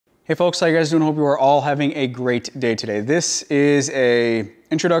Hey folks, how you guys doing? Hope you are all having a great day today. This is a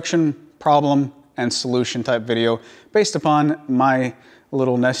introduction, problem, and solution type video based upon my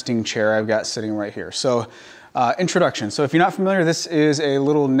little nesting chair I've got sitting right here. So introduction. So if you're not familiar, this is a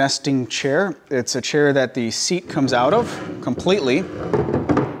little nesting chair. It's a chair that the seat comes out of completely.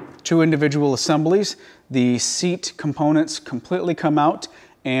 Two individual assemblies. The seat components completely come out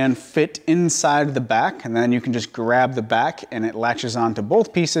and fit inside the back, and then you can just grab the back and it latches onto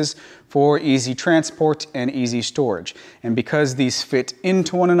both pieces for easy transport and easy storage. And because these fit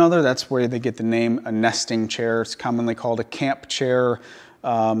into one another, that's where they get the name a nesting chair. It's commonly called a camp chair.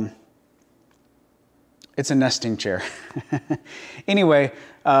 It's a nesting chair. Anyway,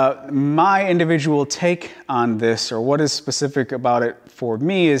 my individual take on this, or what is specific about it for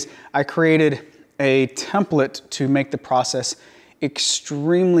me, is I created a template to make the process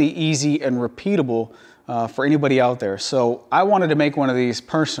extremely easy and repeatable for anybody out there. So I wanted to make one of these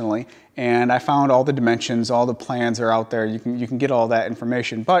personally, and I found all the dimensions, all the plans are out there. You can get all that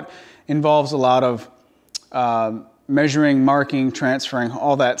information, but involves a lot of measuring, marking, transferring,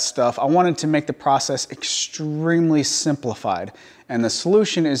 all that stuff. I wanted to make the process extremely simplified, and the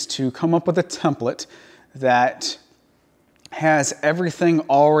solution is to come up with a template that has everything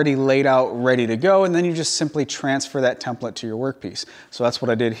already laid out, ready to go, and then you just simply transfer that template to your workpiece. So that's what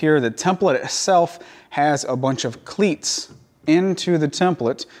I did here. The template itself has a bunch of cleats into the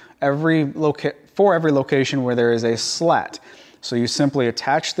template for every location where there is a slat. So you simply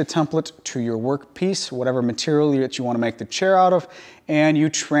attach the template to your workpiece, whatever material that you want to make the chair out of, and you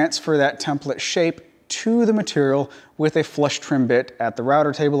transfer that template shape to the material with a flush trim bit at the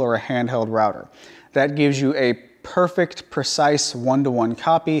router table or a handheld router. That gives you a perfect, precise one-to-one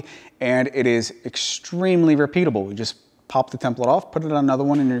copy, and it is extremely repeatable. You just pop the template off, put it on another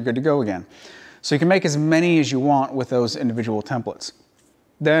one, and you're good to go again. So you can make as many as you want with those individual templates.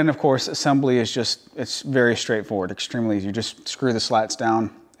 Then, of course, assembly is it's very straightforward, extremely easy. You just screw the slats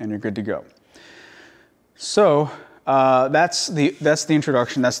down, and you're good to go. So that's the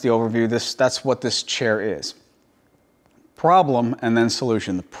introduction, that's the overview. That's what this chair is. Problem and then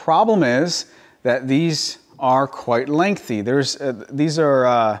solution. The problem is that these are quite lengthy. These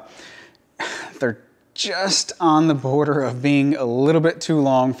are they're just on the border of being a little bit too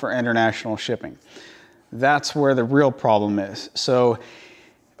long for international shipping. That's where the real problem is. So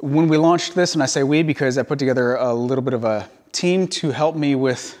when we launched this, and I say we because I put together a little bit of a team to help me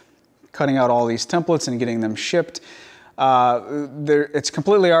with cutting out all these templates and getting them shipped. It's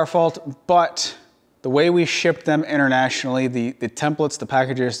completely our fault, but the way we ship them internationally, the templates, the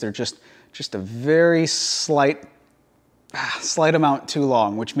packages, they're just a very slight amount too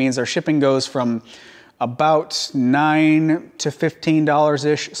long, which means our shipping goes from about $9 to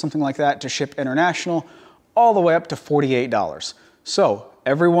 $15-ish, something like that, to ship international, all the way up to $48. So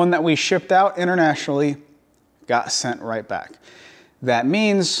every one that we shipped out internationally got sent right back. That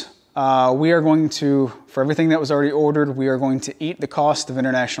means we are going to, for everything that was already ordered, we are going to eat the cost of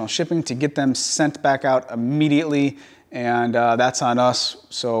international shipping to get them sent back out immediately. And that's on us,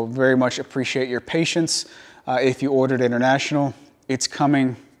 so very much appreciate your patience. If you ordered international, it's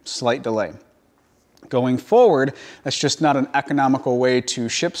coming, slight delay. Going forward, that's just not an economical way to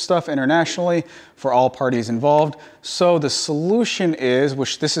ship stuff internationally for all parties involved. So the solution is,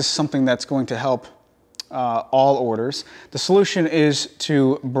 which this is something that's going to help all orders, the solution is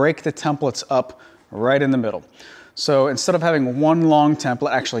to break the templates up right in the middle. So instead of having one long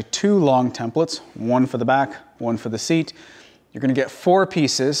template, actually two long templates, one for the back, one for the seat, you're going to get 4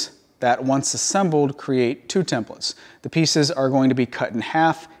 pieces that once assembled create 2 templates. The pieces are going to be cut in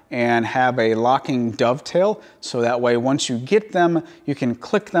half and have a locking dovetail, so that way once you get them, you can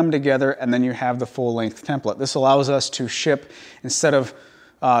click them together and then you have the full length template. This allows us to ship, instead of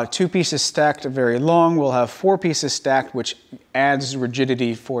 2 pieces stacked very long, we'll have 4 pieces stacked, which adds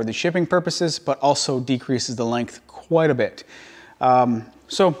rigidity for the shipping purposes, but also decreases the length quite a bit.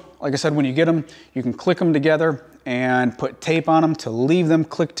 So, like I said, when you get them, you can click them together and put tape on them to leave them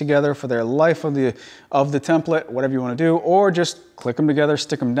clicked together for their life of the template, whatever you want to do, or just click them together,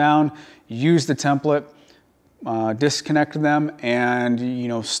 stick them down, use the template, disconnect them,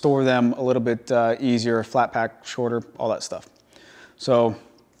 and store them a little bit easier, flat pack, shorter, all that stuff. So,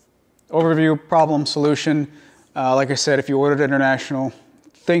 overview, problem, solution. Like I said, if you ordered international,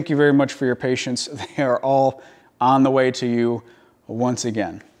 thank you very much for your patience. They are all on the way to you once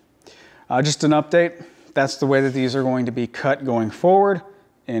again. Just an update. That's the way that these are going to be cut going forward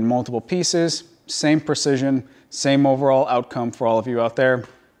in multiple pieces. Same precision, same overall outcome for all of you out there.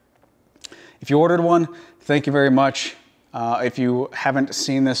 If you ordered one, thank you very much. If you haven't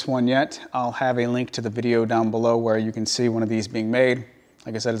seen this one yet, I'll have a link to the video down below where you can see one of these being made.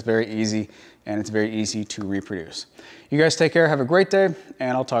 Like I said, it's very easy and it's very easy to reproduce. You guys take care, have a great day,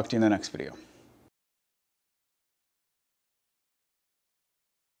 and I'll talk to you in the next video.